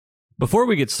Before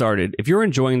we get started, if you're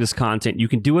enjoying this content, you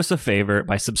can do us a favor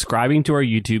by subscribing to our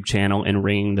YouTube channel and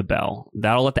ringing the bell.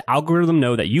 That'll let the algorithm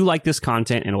know that you like this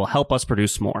content and it will help us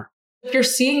produce more. If you're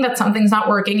seeing that something's not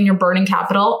working and you're burning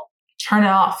capital, turn it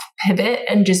off, pivot,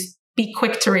 and just be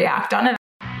quick to react on it.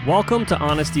 Welcome to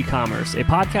Honest E-Commerce, a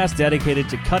podcast dedicated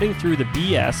to cutting through the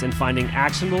BS and finding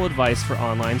actionable advice for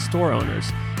online store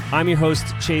owners. I'm your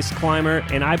host, Chase Clymer,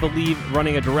 and I believe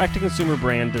running a direct-to-consumer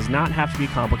brand does not have to be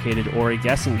complicated or a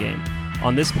guessing game.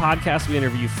 On this podcast, we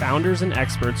interview founders and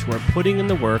experts who are putting in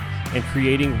the work and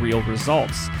creating real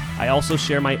results. I also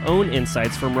share my own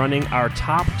insights from running our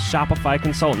top Shopify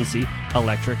consultancy,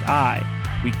 Electric Eye.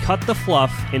 We cut the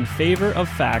fluff in favor of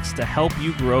facts to help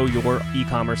you grow your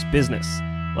e-commerce business.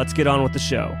 Let's get on with the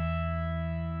show.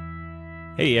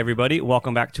 Hey everybody,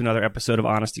 welcome back to another episode of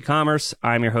Honest E-Commerce.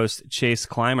 I'm your host, Chase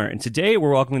Clymer, and today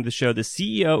we're welcoming to the show the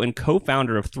CEO and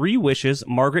co-founder of 3 Wishes,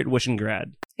 Margaret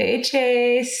Wishengrad. Hey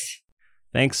Chase.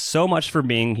 Thanks so much for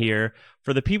being here.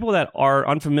 For the people that are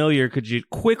unfamiliar, could you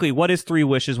quickly, what is 3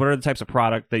 Wishes? What are the types of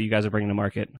product that you guys are bringing to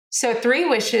market? So 3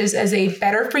 Wishes is a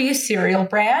better-for-you cereal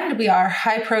brand. We are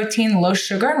high protein, low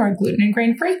sugar, and we're gluten and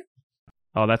grain-free.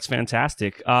 Oh, that's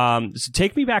fantastic. So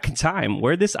take me back in time.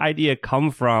 Where did this idea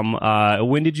come from?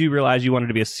 When did you realize you wanted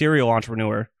to be a serial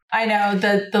entrepreneur? I know,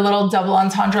 the little double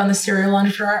entendre on the serial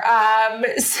entrepreneur.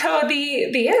 So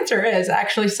the answer is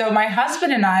actually, so my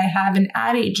husband and I have an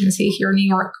ad agency here in New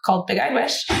York called Big Eyed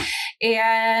Wish.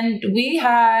 And we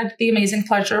had the amazing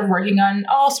pleasure of working on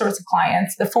all sorts of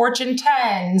clients, the Fortune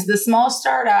 10s, the small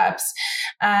startups.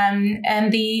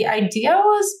 And the idea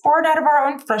was born out of our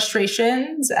own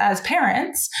frustrations as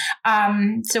parents.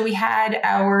 So we had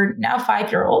our now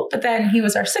 5-year-old, but then he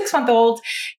was our 6-month-old,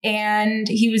 and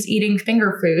he was eating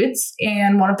finger foods.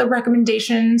 And one of the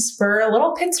recommendations for a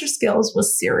little pincer skills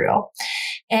was cereal.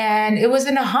 And it was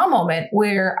an aha moment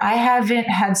where I haven't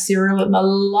had cereal in the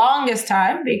longest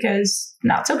time because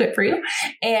not so good for you.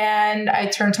 And I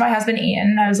turned to my husband, Ian,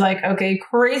 and I was like, okay,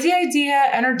 crazy idea,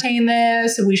 entertain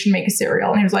this. We should make a cereal.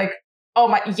 And he was like,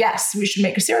 yes, we should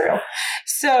make a cereal.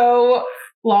 So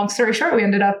long story short, we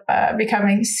ended up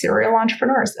becoming serial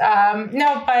entrepreneurs.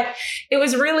 But it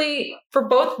was really for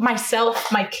both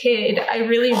myself, my kid. I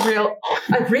realized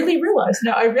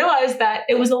that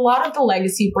it was a lot of the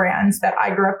legacy brands that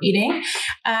I grew up eating,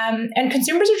 and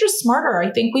consumers are just smarter.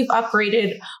 I think we've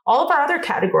upgraded all of our other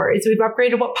categories. We've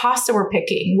upgraded what pasta we're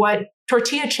picking, what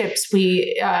tortilla chips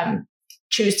we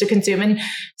choose to consume, and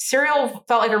cereal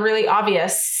felt like a really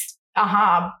obvious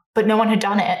but no one had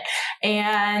done it.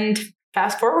 And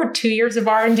fast forward 2 years of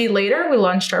R&D later, we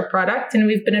launched our product and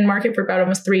we've been in market for about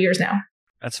almost 3 years now.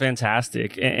 That's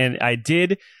fantastic. And I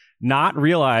did not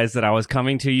realize that I was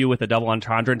coming to you with a double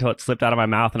entendre until it slipped out of my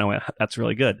mouth and I went, that's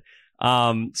really good.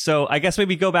 So I guess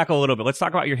maybe go back a little bit. Let's talk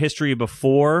about your history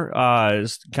before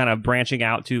kind of branching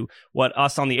out to what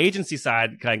us on the agency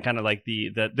side, kind of like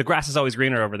the grass is always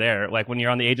greener over there. Like when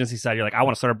you're on the agency side, you're like, I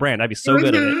want to start a brand. I'd be so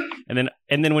good at it.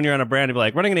 And then when you're on a brand, you'd be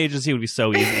like, running an agency would be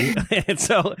so easy. And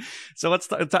so let's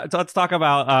talk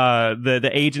about the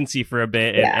agency for a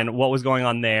bit and what was going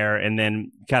on there. And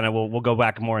then kind of we'll go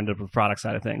back more into the product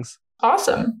side of things.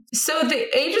 Awesome. So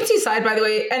the agency side, by the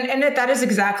way, and that is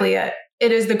exactly it.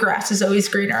 It is the grass is always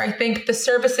greener. I think the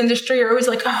service industry are always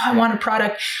like, I want a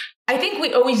product. I think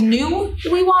we always knew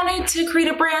we wanted to create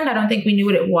a brand. I don't think we knew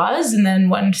what it was. And then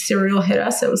when cereal hit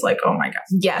us, it was like, oh my God,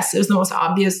 yes, it was the most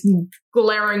obvious,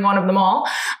 glaring one of them all.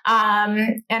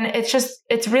 And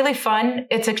it's really fun.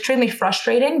 It's extremely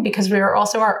frustrating because we are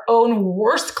also our own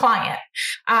worst client.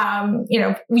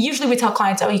 Usually we tell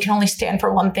clients, you can only stand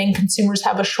for one thing. Consumers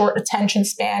have a short attention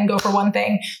span, go for one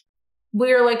thing.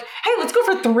 We're like, hey, let's go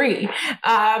for 3.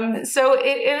 So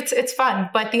it's fun.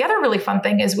 But the other really fun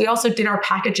thing is we also did our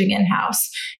packaging in-house,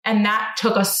 and that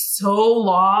took us so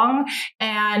long.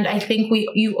 And I think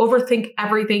you overthink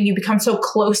everything. You become so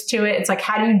close to it. It's like,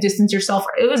 how do you distance yourself?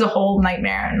 It was a whole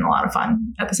nightmare and a lot of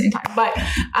fun at the same time. But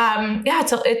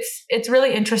it's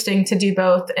really interesting to do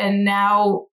both. And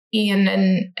now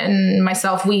Ian and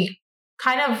myself, we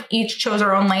kind of each chose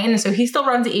our own lane. And so he still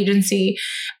runs the agency.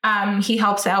 He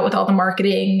helps out with all the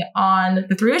marketing on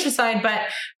the 3 Wishes side, but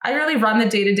I really run the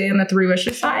day-to-day on the 3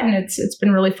 Wishes side. And it's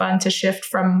been really fun to shift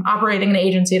from operating an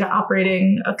agency to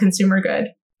operating a consumer good.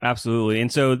 Absolutely.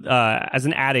 And so as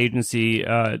an ad agency,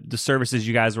 the services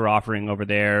you guys were offering over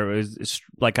there is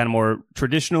like kind of more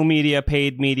traditional media,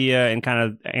 paid media, and kind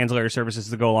of ancillary services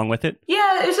to go along with it?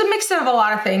 Yeah, it was a mix of a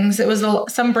lot of things. It was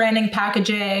some branding,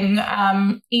 packaging.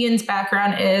 Ian's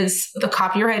background is the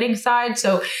copywriting side.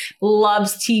 So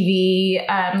loves TV,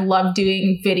 loved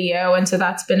doing video. And so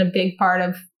that's been a big part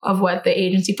of what the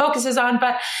agency focuses on.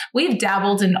 But we've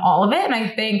dabbled in all of it. And I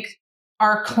think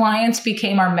our clients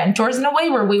became our mentors in a way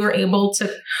where we were able to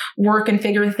work and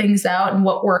figure things out and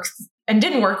what works and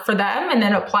didn't work for them and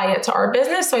then apply it to our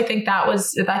business. So I think that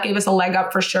gave us a leg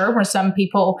up for sure, where some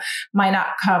people might not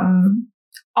come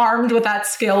armed with that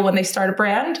skill when they start a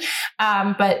brand.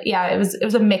 But yeah, it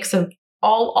was a mix of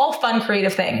all fun,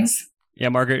 creative things. Yeah,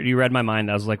 Margaret, you read my mind.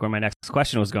 That was like where my next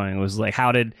question was going. It was like,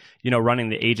 how did, running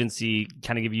the agency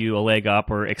kind of give you a leg up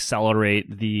or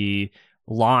accelerate the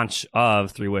launch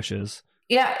of Three Wishes?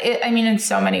 Yeah, in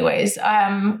so many ways.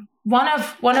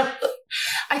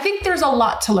 I think there's a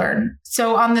lot to learn.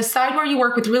 So on the side where you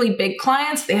work with really big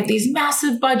clients, they have these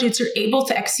massive budgets, you're able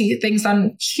to execute things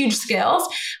on huge scales.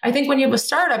 I think when you have a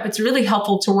startup, it's really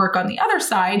helpful to work on the other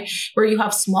side where you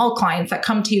have small clients that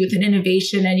come to you with an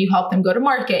innovation and you help them go to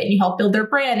market and you help build their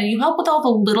brand and you help with all the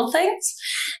little things.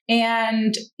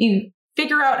 And you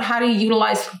figure out how to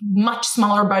utilize much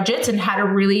smaller budgets and how to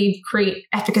really create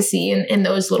efficacy in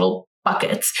those little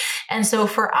buckets. And so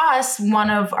for us,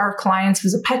 one of our clients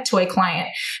was a pet toy client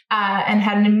and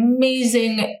had an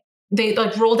amazing, they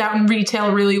rolled out in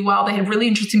retail really well. They had really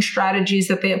interesting strategies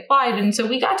that they applied. And so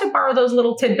we got to borrow those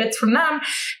little tidbits from them.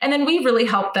 And then we really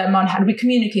helped them on how do we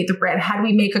communicate the brand? How do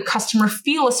we make a customer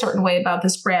feel a certain way about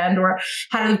this brand? Or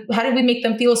how do we make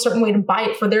them feel a certain way to buy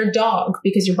it for their dog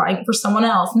because you're buying it for someone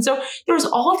else? And so there's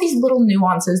all of these little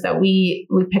nuances that we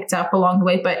picked up along the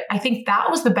way. But I think that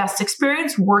was the best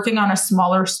experience, working on a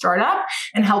smaller startup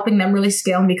and helping them really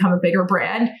scale and become a bigger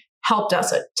brand helped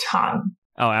us a ton.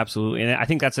 Oh, absolutely. And I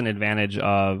think that's an advantage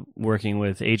of working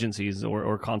with agencies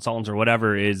or consultants or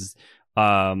whatever is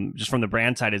just from the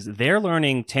brand side is they're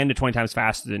learning 10 to 20 times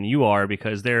faster than you are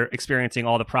because they're experiencing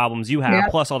all the problems you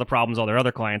have, plus all the problems all their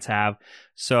other clients have.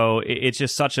 So it's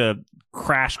just such a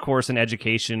crash course in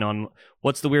education on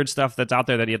what's the weird stuff that's out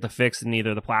there that you have to fix in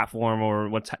either the platform or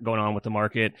what's going on with the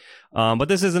market. But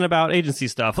this isn't about agency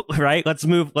stuff, right? Let's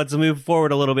move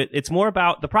forward a little bit. It's more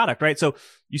about the product, right? So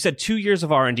you said 2 years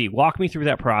of R&D. Walk me through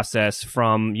that process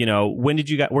from, when did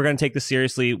you we're going to take this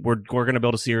seriously. We're going to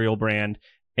build a cereal brand.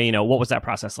 And, what was that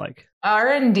process like?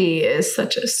 R&D is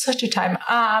such a time.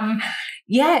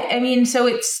 So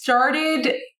it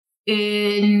started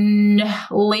in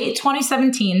late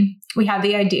 2017. We had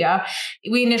the idea.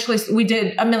 We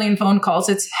did 1 million phone calls.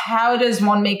 It's how does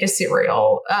one make a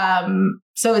cereal?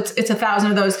 So it's 1,000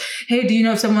 of those. Hey, do you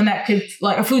know someone that could,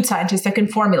 like a food scientist that can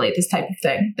formulate this type of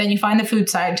thing? Then you find the food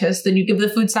scientist, then you give the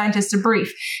food scientist a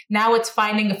brief. Now it's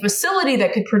finding a facility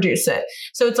that could produce it.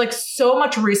 So it's like so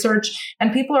much research,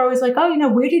 and people are always like, oh,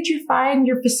 where did you find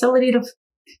your facility to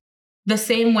the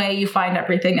same way you find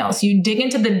everything else? You dig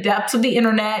into the depths of the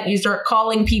internet, you start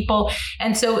calling people.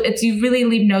 And so you really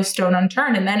leave no stone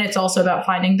unturned. And then it's also about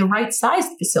finding the right size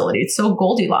facility. It's so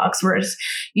Goldilocks, whereas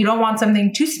you don't want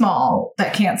something too small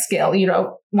that can't scale. You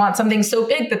don't want something so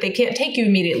big that they can't take you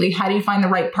immediately. How do you find the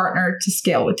right partner to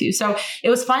scale with you? So it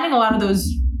was finding a lot of those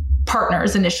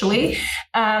partners initially.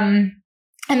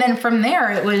 And then from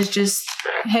there, it was just,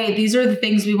 hey, these are the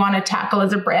things we want to tackle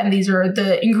as a brand. These are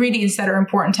the ingredients that are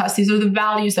important to us. These are the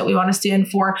values that we want to stand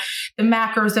for, the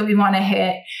macros that we want to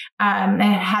hit. And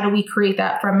how do we create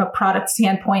that from a product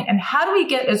standpoint? And how do we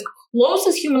get as close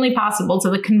as humanly possible to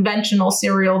the conventional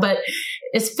cereal that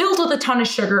is filled with a ton of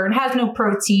sugar and has no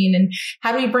protein? And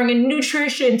how do we bring in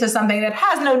nutrition to something that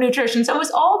has no nutrition? So it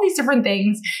was all these different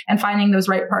things and finding those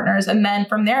right partners. And then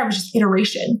from there, it was just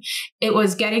iteration. It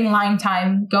was getting line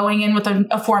time, going in with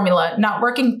a formula, not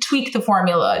working, tweak the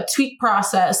formula, tweak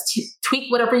process,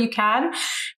 tweak whatever you can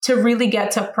to really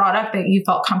get to a product that you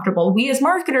felt comfortable. We as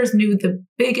marketers knew the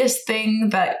biggest thing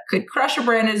that could crush a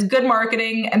brand is good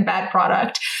marketing and bad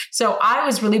product. So I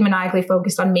was really maniacally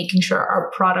focused on making sure our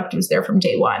product was there from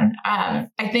day one. I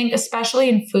think especially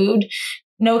in food,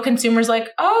 no consumer's like,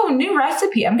 oh, new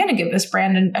recipe, I'm going to give this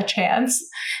brand a chance.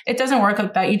 It doesn't work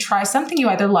like that. You try something, you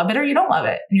either love it or you don't love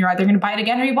it. And you're either going to buy it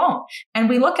again or you won't. And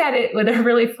we look at it with a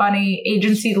really funny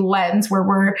agency lens where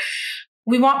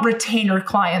we want retainer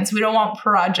clients. We don't want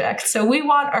projects. So we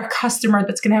want our customer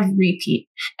that's going to have repeat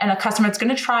and a customer that's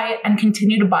going to try it and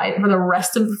continue to buy it for the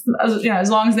rest of,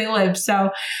 as long as they live. So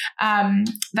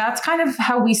that's kind of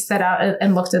how we set out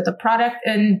and looked at the product.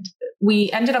 And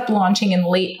we ended up launching in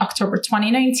late October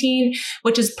 2019,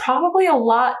 which is probably a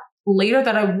lot later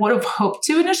than I would have hoped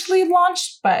to initially have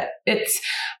launched, but it's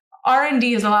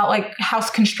R&D is a lot like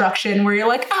house construction where you're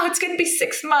like, oh, it's going to be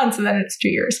 6 months and then it's 2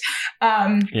 years.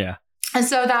 Yeah. And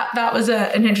so that was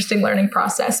an interesting learning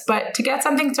process. But to get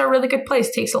something to a really good place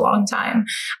takes a long time.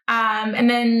 And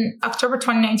then October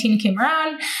 2019 came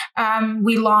around.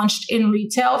 We launched in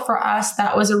retail. For us,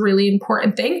 that was a really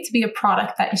important thing, to be a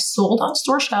product that is sold on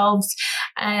store shelves.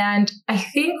 And I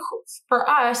think for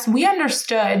us, we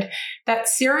understood that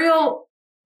cereal,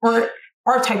 or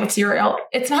our type of cereal,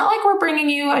 it's not like we're bringing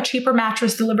you a cheaper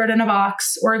mattress delivered in a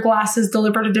box or glasses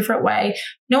delivered a different way.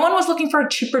 No one was looking for a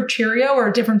cheaper Cheerio or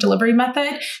a different delivery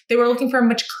method. They were looking for a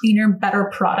much cleaner,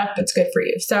 better product that's good for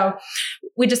you. So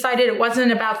we decided it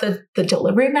wasn't about the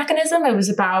delivery mechanism. It was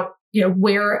about,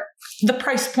 where the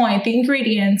price point, the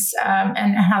ingredients,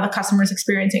 and how the customer is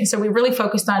experiencing. So we really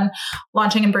focused on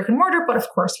launching in brick and mortar, but of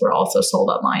course we're also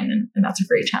sold online, and that's a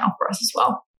great channel for us as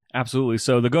well. Absolutely.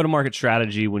 So the go-to-market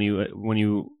strategy when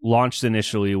you launched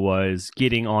initially was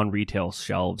getting on retail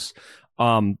shelves.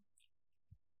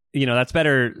 That's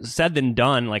better said than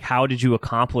done. Like, how did you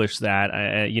accomplish that?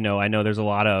 I know there's a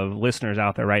lot of listeners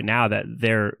out there right now that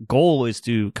their goal is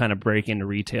to kind of break into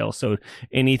retail. So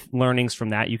any learnings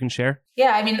from that you can share?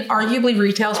 Yeah, I mean, arguably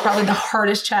retail is probably the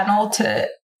hardest channel to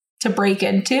break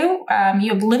into.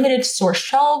 You have limited store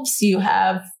shelves. You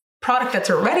have product that's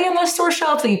already on those store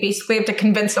shelves that you basically have to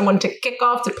convince someone to kick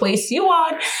off to place you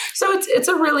on. So it's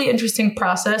a really interesting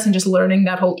process, and just learning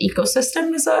that whole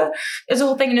ecosystem is a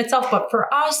whole thing in itself. But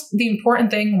for us, the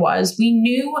important thing was we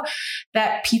knew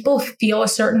that people feel a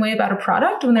certain way about a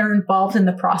product when they're involved in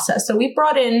the process. So we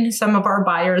brought in some of our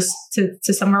buyers to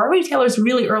some of our retailers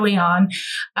really early on,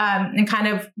 and kind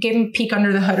of gave them a peek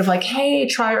under the hood of like, hey,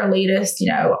 try our latest,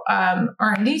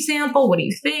 R&D sample. What do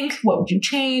you think? What would you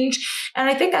change? And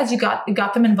I think as you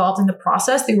got them involved in the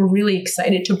process, they were really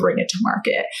excited to bring it to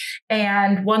market.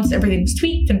 And once everything was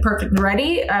tweaked and perfect and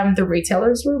ready, the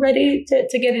retailers were ready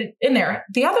to get it in there.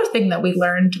 The other thing that we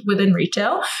learned within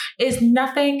retail is it's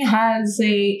not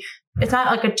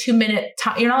like a 2-minute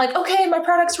time. You're not like, okay, my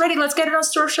product's ready. Let's get it on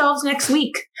store shelves next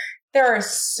week. There is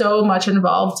so much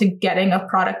involved to getting a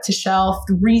product to shelf,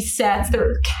 the resets, there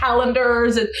are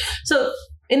calendars. And so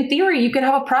in theory, you could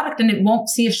have a product and it won't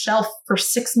see a shelf for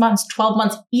 6 months, 12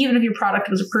 months, even if your product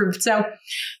was approved. So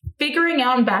figuring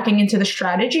out and backing into the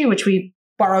strategy, which we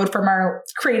borrowed from our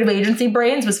creative agency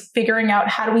brains, was figuring out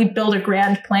how do we build a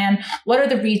grand plan? What are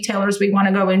the retailers we want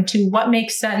to go into? What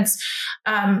makes sense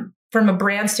from a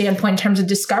brand standpoint in terms of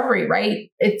discovery, right?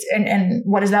 And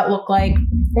what does that look like?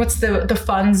 What's the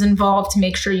funds involved to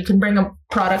make sure you can bring a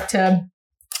product to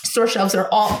store shelves?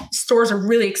 Stores are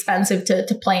really expensive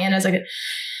to play in as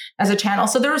a channel.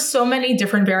 So there were so many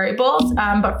different variables.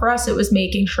 But for us, it was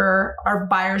making sure our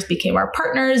buyers became our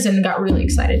partners and got really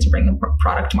excited to bring the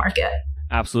product to market.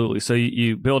 Absolutely. So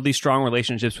you build these strong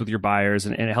relationships with your buyers,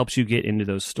 and it helps you get into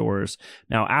those stores.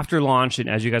 Now, after launch, and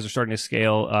as you guys are starting to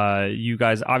scale, you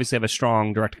guys obviously have a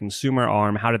strong direct-to-consumer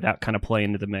arm. How did that kind of play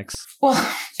into the mix?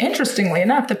 Well, interestingly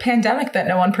enough, the pandemic that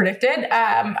no one predicted,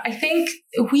 I think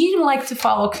we like to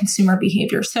follow consumer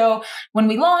behavior. So when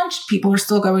we launched, people are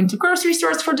still going to grocery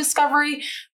stores for discovery.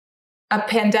 A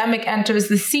pandemic enters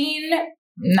the scene.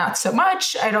 Not so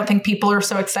much. I don't think people are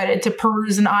so excited to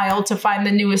peruse an aisle to find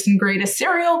the newest and greatest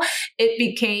cereal. It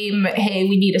became, hey,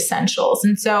 we need essentials.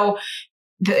 And so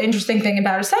the interesting thing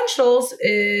about essentials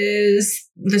is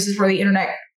this is where the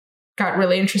internet got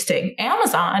really interesting.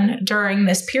 Amazon during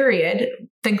this period,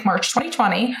 think March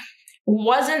 2020,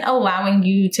 wasn't allowing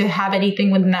you to have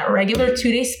anything within that regular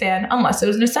 2-day span unless it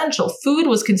was an essential. Food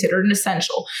was considered an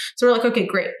essential. So we're like, okay,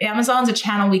 great. Amazon's a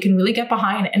channel we can really get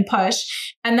behind and push.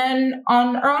 And then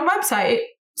on our own website,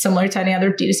 similar to any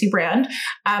other D2C brand,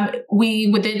 we,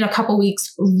 within a couple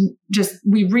weeks,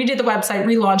 we redid the website,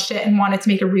 relaunched it, and wanted to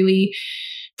make a really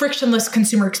frictionless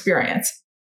consumer experience.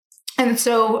 And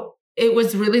so it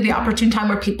was really the opportune time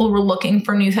where people were looking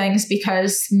for new things,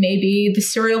 because maybe the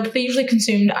cereal that they usually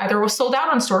consumed either was sold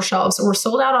out on store shelves or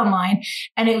sold out online.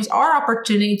 And it was our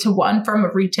opportunity to, one, from a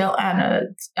retail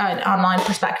and an online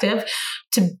perspective,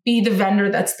 to be the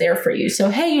vendor that's there for you. So,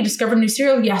 hey, you discovered new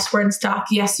cereal. Yes, we're in stock.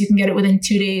 Yes, you can get it within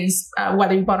 2 days,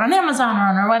 whether you bought on Amazon or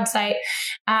on our website.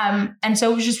 And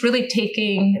so it was just really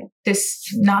taking this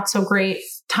not so great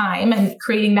time and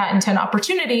creating that into an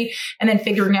opportunity, and then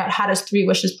figuring out how does Three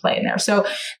Wishes play in there. So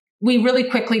we really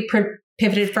quickly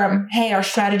pivoted from, hey, our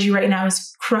strategy right now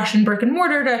is crush in brick and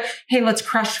mortar, to, hey, let's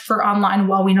crush for online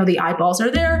while we know the eyeballs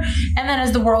are there. And then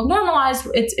as the world normalized,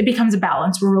 it becomes a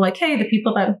balance where we're like, hey, the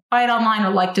people that buy it online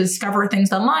or like to discover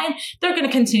things online, they're going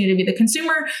to continue to be the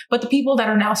consumer. But the people that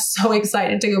are now so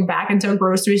excited to go back into a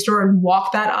grocery store and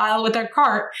walk that aisle with their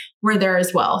cart, we're there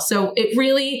as well. So it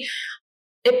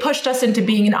pushed us into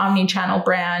being an omni-channel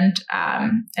brand.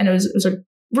 And it was a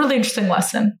really interesting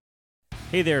lesson.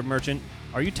 Hey there, merchant.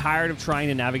 Are you tired of trying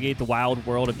to navigate the wild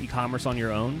world of e-commerce on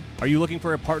your own? Are you looking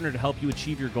for a partner to help you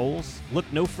achieve your goals? Look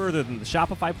no further than the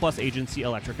Shopify Plus agency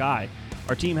Electric Eye.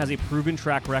 Our team has a proven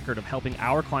track record of helping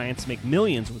our clients make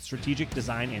millions with strategic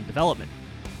design and development.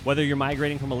 Whether you're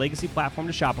migrating from a legacy platform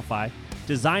to Shopify,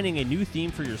 designing a new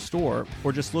theme for your store,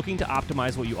 or just looking to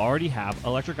optimize what you already have,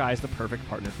 Electric Eye is the perfect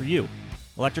partner for you.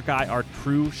 Electric Eye are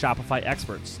true Shopify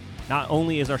experts. Not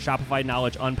only is our Shopify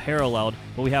knowledge unparalleled,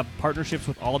 but we have partnerships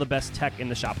with all the best tech in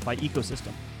the Shopify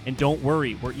ecosystem. And don't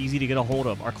worry, we're easy to get a hold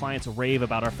of. Our clients rave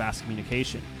about our fast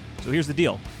communication. So here's the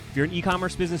deal. If you're an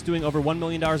e-commerce business doing over $1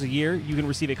 million a year, you can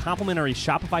receive a complimentary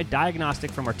Shopify diagnostic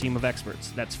from our team of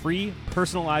experts. That's free,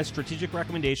 personalized, strategic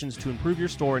recommendations to improve your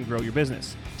store and grow your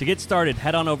business. To get started,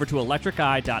 head on over to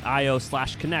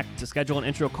electriceye.io/connect to schedule an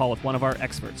intro call with one of our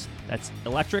experts. That's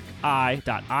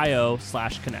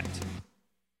electriceye.io/connect.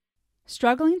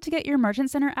 Struggling to get your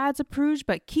Merchant Center ads approved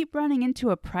but keep running into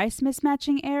a price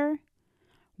mismatching error?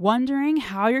 Wondering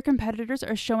how your competitors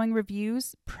are showing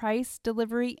reviews, price,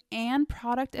 delivery, and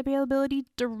product availability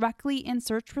directly in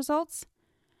search results?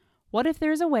 What if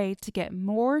there's a way to get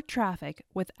more traffic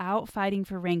without fighting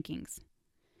for rankings?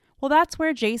 Well, that's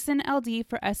where Jason LD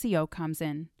for SEO comes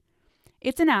in.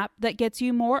 It's an app that gets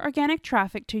you more organic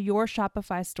traffic to your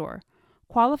Shopify store,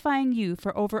 qualifying you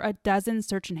for over a dozen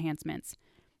search enhancements,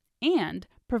 and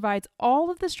provides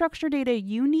all of the structured data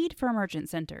you need for Merchant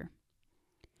Center.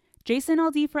 Jason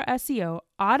LD for SEO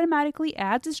automatically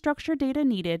adds the structured data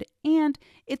needed, and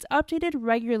it's updated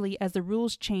regularly as the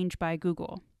rules change by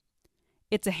Google.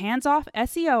 It's a hands-off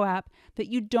SEO app that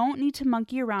you don't need to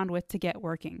monkey around with to get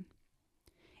working.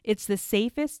 It's the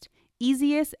safest,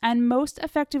 easiest, and most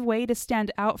effective way to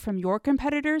stand out from your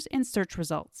competitors in search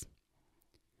results.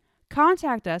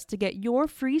 Contact us to get your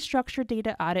free structured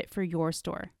data audit for your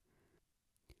store.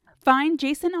 Find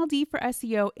Jason LD for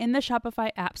SEO in the Shopify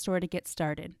App Store to get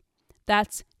started.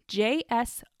 That's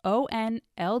JSONLD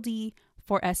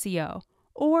for SEO,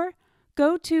 or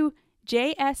go to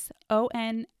jsonld.app.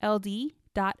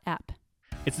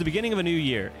 It's the beginning of a new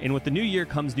year, and with the new year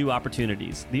comes new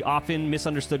opportunities. The often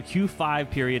misunderstood Q5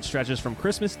 period stretches from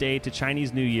Christmas Day to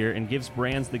Chinese New Year and gives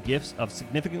brands the gifts of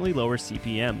significantly lower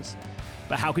CPMs.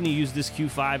 But how can you use this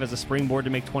Q5 as a springboard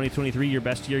to make 2023 your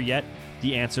best year yet?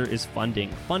 The answer is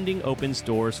funding. Funding opens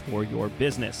doors for your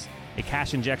business. A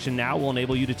cash injection now will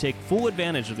enable you to take full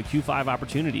advantage of the Q5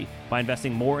 opportunity by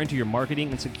investing more into your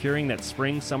marketing and securing that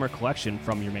spring-summer collection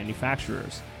from your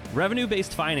manufacturers.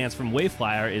 Revenue-based finance from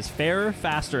Wayflyer is fairer,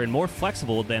 faster, and more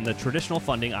flexible than the traditional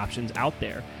funding options out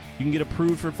there. You can get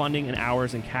approved for funding in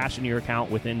hours and cash in your account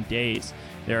within days.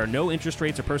 There are no interest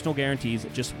rates or personal guarantees,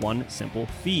 just one simple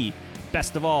fee.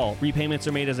 Best of all, repayments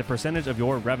are made as a percentage of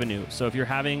your revenue. So if you're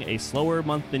having a slower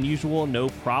month than usual, no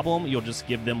problem, you'll just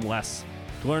give them less.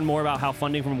 To learn more about how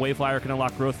funding from Wayflyer can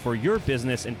unlock growth for your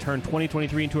business and turn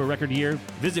 2023 into a record year,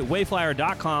 visit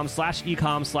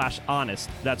wayflyer.com/ecom/honest.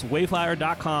 That's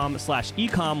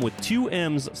wayflyer.com/ecom with 2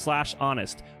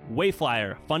 M's/honest.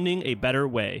 Wayflyer, funding a better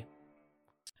way.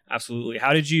 Absolutely.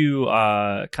 How did you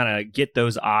kind of get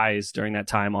those eyes during that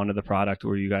time onto the product?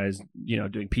 Were you guys,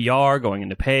 doing PR, going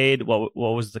into paid? What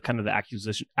was the kind of the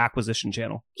acquisition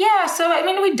channel? Yeah, so I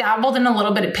mean, we dabbled in a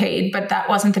little bit of paid, but that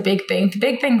wasn't the big thing. The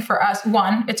big thing for us,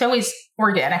 one, it's always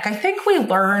organic. I think we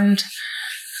learned,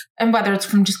 and whether it's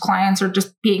from just clients or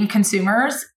just being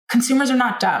consumers are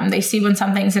not dumb. They see when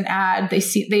something's an ad. I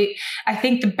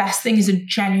think the best thing is a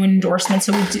genuine endorsement.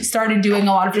 So we started doing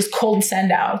a lot of just cold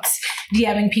send outs,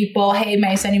 DMing people, hey, may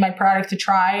I send you my product to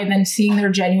try? And then seeing their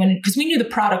genuine, because we knew the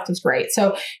product was great.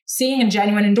 So seeing a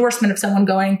genuine endorsement of someone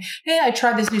going, hey, I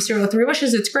tried this new cereal 3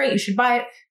 Wishes. It's great. You should buy it.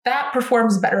 That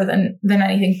performs better than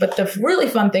anything. But the really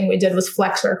fun thing we did was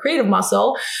flex our creative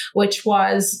muscle, which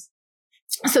was,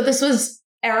 so this was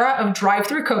era of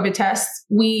drive-through COVID tests.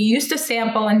 We used to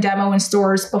sample and demo in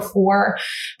stores before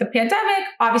the pandemic.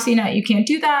 Obviously now you can't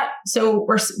do that. So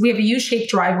we have a U-shaped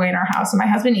driveway in our house, and my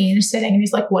husband Ian is sitting and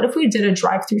he's like, what if we did a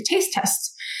drive-through taste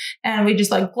test? And we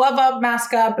just glove up,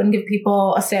 mask up, and give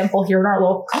people a sample here in our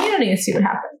local community and see what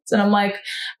happens. And I'm like,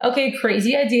 okay,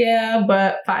 crazy idea,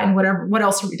 but fine, whatever. What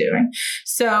else are we doing?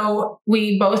 So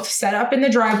we both set up in the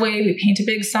driveway. We paint a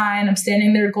big sign. I'm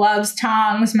standing there, gloves,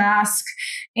 tongs, mask,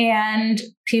 and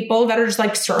people that are just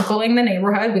circling the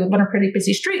neighborhood. We live on a pretty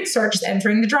busy street, start just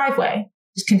entering the driveway,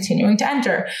 just continuing to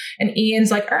enter. And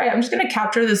Ian's like, all right, I'm just going to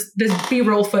capture this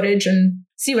B-roll footage and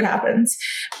see what happens.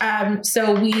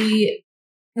 So we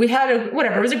had it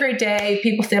was a great day.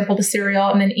 People sampled the cereal,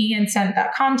 and then Ian sent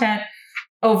that content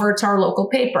over to our local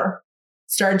paper.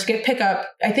 Started to get pickup.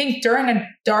 I think during a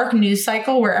dark news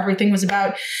cycle where everything was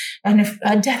about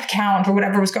a death count or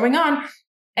whatever was going on,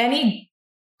 any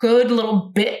good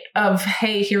little bit of,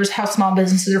 hey, here's how small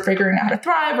businesses are figuring out how to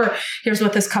thrive, or here's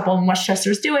what this couple in Westchester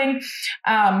is doing.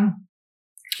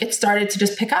 It started to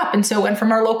just pick up. And so it went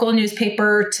from our local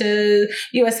newspaper to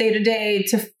USA Today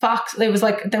to Fox. It was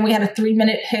like, then we had a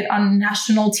 3-minute hit on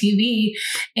national TV.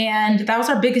 And that was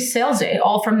our biggest sales day,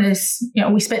 all from this,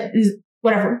 we spent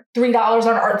 $3 on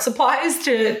art supplies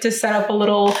to set up a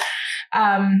little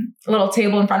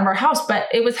table in front of our house. But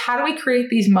it was, how do we create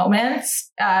these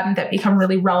moments that become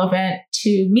really relevant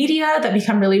to media, that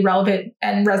become really relevant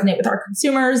and resonate with our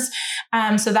consumers?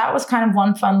 So that was kind of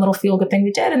one fun little feel-good thing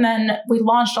we did. And then we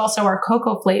launched also our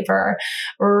cocoa flavor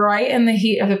right in the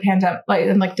heat of the pandemic, like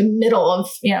in like the middle of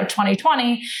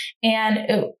 2020.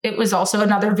 And it was also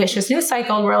another vicious news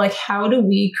cycle where like, how do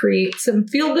we create some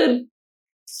feel-good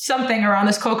something around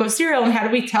this cocoa cereal, and how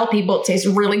do we tell people it tastes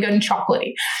really good and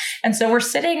chocolatey? And so we're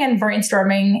sitting and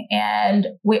brainstorming, and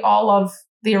we all love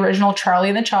the original Charlie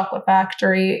and the Chocolate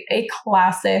Factory, a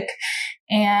classic.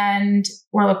 And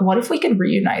we're like, what if we could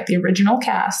reunite the original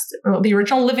cast, or the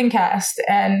original living cast,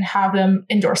 and have them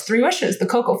endorse Three Wishes, the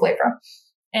cocoa flavor?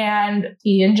 And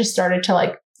Ian just started to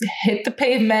like hit the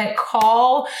pavement,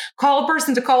 call a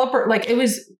person to call a person. Like, it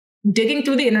was digging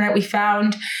through the internet. We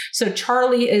found, so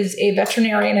Charlie is a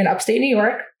veterinarian in upstate New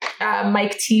York.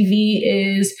 Mike TV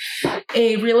is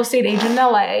a real estate agent in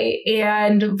LA,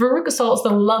 and Veruca Salt is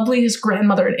the loveliest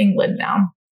grandmother in England now.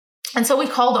 And so we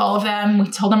called all of them, we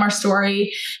told them our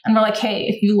story, and we're like, hey,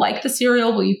 if you like the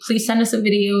cereal, will you please send us a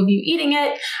video of you eating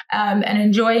it and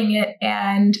enjoying it?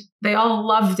 And they all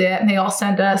loved it, and they all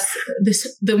sent us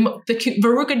the cute,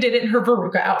 Veruca did it in her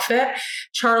Veruca outfit.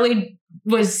 Charlie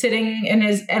was sitting in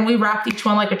his, and we wrapped each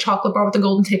one like a chocolate bar with a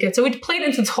golden ticket. So we played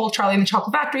into this whole Charlie and the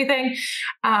Chocolate Factory thing.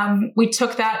 We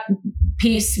took that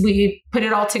piece, we put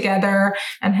it all together,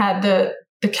 and had the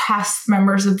cast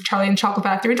members of Charlie and the Chocolate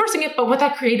Factory endorsing it. But what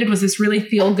that created was this really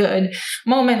feel-good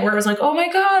moment where it was like, oh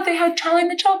my God, they had Charlie and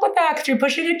the Chocolate Factory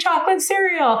pushing a chocolate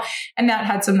cereal. And that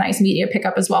had some nice media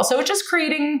pickup as well. So it's just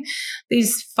creating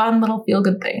these fun little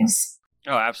feel-good things.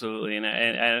 Oh, absolutely.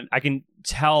 And I can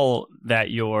tell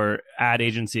that your ad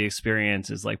agency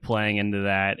experience is like playing into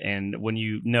that. And when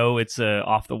you know it's a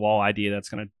off the wall idea that's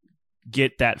going to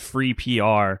get that free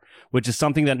PR, which is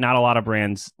something that not a lot of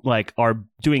brands like are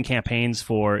doing campaigns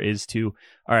for, is to,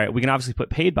 all right, we can obviously put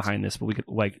paid behind this, but we could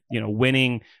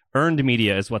winning earned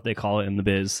media is what they call it in the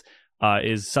biz,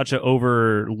 is such an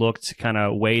overlooked kind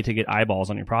of way to get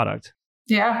eyeballs on your product.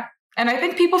 Yeah. And I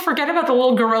think people forget about the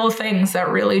little guerrilla things that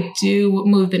really do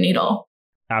move the needle.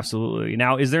 Absolutely.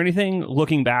 Now, is there anything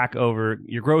looking back over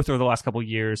your growth over the last couple of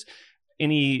years,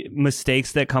 any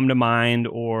mistakes that come to mind,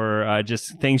 or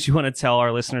just things you want to tell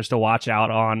our listeners to watch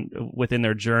out on within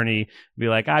their journey? Be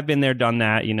like, I've been there, done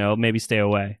that, maybe stay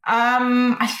away.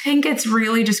 I think it's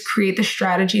really just create the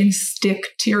strategy and stick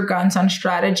to your guns on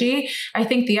strategy. I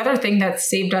think the other thing that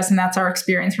saved us, and that's our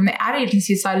experience from the ad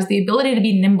agency side, is the ability to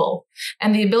be nimble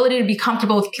and the ability to be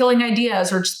comfortable with killing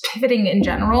ideas or just pivoting in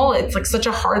general. It's like such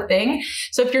a hard thing.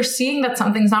 So if you're seeing that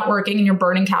something's not working and you're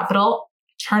burning capital,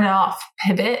 turn it off,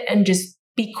 pivot, and just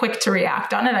be quick to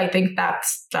react on it. I think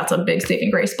that's a big saving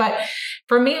grace. But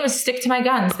for me, it was stick to my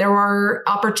guns. There were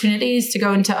opportunities to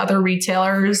go into other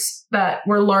retailers that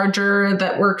were larger,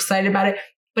 that were excited about it,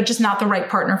 but just not the right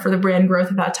partner for the brand growth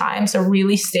at that time. So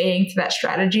really staying to that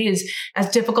strategy, is as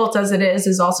difficult as it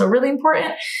is also really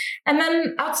important. And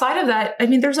then outside of that, I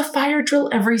mean, there's a fire drill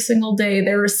every single day.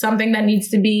 There is something that needs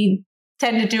to be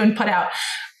tended to and put out.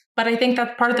 But I think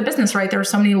that's part of the business, right? There are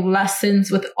so many lessons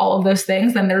with all of those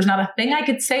things. And there's not a thing I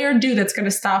could say or do that's going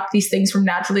to stop these things from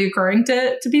naturally occurring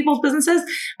to people's businesses.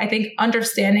 I think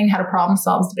understanding how to problem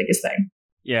solve is the biggest thing.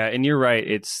 Yeah, and you're right.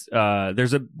 It's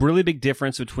there's a really big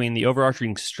difference between the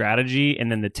overarching strategy and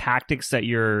then the tactics that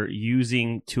you're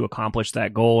using to accomplish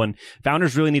that goal. And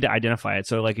founders really need to identify it.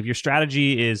 So like if your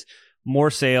strategy is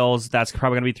more sales, that's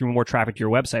probably going to be through more traffic to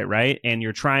your website, right? And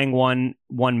you're trying one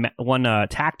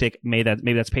tactic,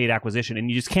 maybe that's paid acquisition, and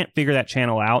you just can't figure that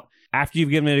channel out. After you've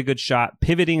given it a good shot,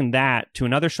 pivoting that to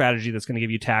another strategy that's going to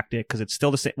give you tactic, because it's still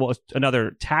the same. Well, it's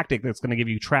another tactic that's going to give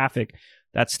you traffic.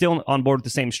 That's still on board with the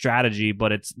same strategy,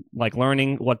 but it's like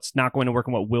learning what's not going to work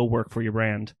and what will work for your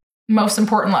brand. Most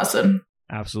important lesson.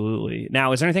 Absolutely.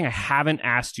 Now, is there anything I haven't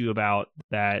asked you about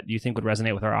that you think would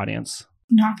resonate with our audience?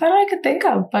 Not that I could think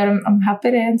of, but I'm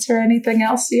happy to answer anything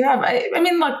else you have. I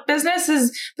mean, look, there's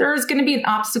going to be an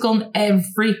obstacle in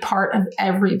every part of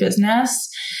every business.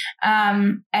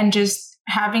 And just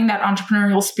having that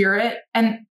entrepreneurial spirit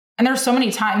and And there's so many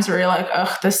times where you're like,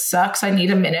 ugh, this sucks. I need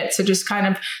a minute to just kind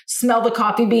of smell the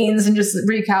coffee beans and just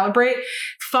recalibrate.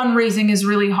 Fundraising is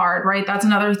really hard, right? That's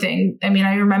another thing. I mean,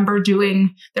 I remember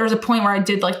there was a point where I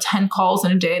did like 10 calls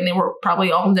in a day and they were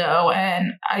probably all no.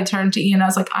 And I turned to Ian, I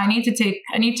was like, I need to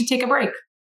take a break.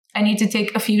 I need to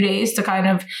take a few days to kind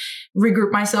of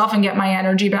regroup myself and get my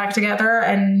energy back together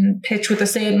and pitch with the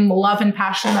same love and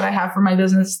passion that I have for my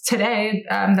business today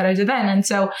that I did then. And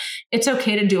so it's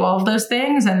okay to do all of those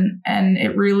things. And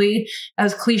it really,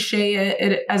 as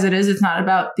cliche as it is, it's not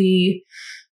about the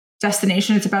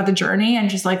destination, it's about the journey, and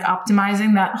just like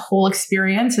optimizing that whole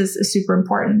experience is super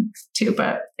important too.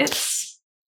 But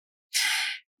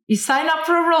you sign up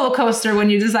for a roller coaster when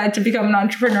you decide to become an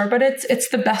entrepreneur, but it's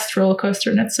the best roller coaster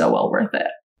and it's so well worth it.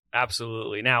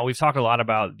 Absolutely. Now, we've talked a lot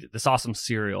about this awesome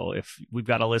cereal. If we've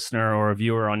got a listener or a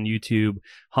viewer on YouTube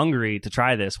hungry to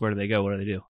try this, where do they go? What do they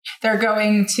do? They're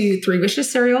going to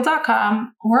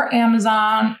 3wishescereal.com or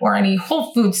Amazon or any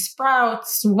Whole Foods,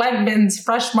 Sprouts, Wegmans,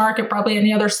 Fresh Market, probably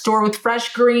any other store with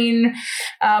fresh green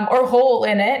or whole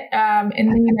in it. In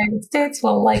the United States,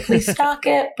 we'll likely stock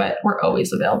it, but we're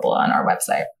always available on our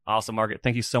website. Awesome, Margaret.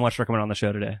 Thank you so much for coming on the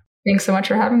show today. Thanks so much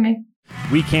for having me.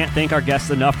 We can't thank our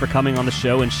guests enough for coming on the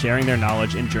show and sharing their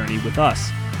knowledge and journey with us.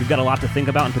 We've got a lot to think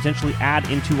about and potentially add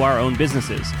into our own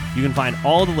businesses. You can find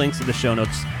all the links in the show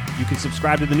notes. You can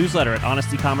subscribe to the newsletter at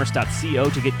honestycommerce.co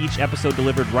to get each episode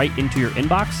delivered right into your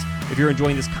inbox. If you're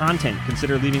enjoying this content,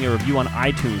 consider leaving a review on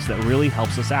iTunes. That really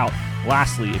helps us out.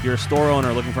 Lastly, if you're a store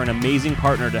owner looking for an amazing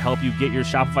partner to help you get your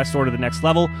Shopify store to the next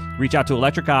level, reach out to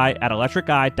Electric Eye at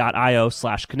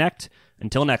electriceye.io/connect.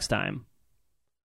 Until next time.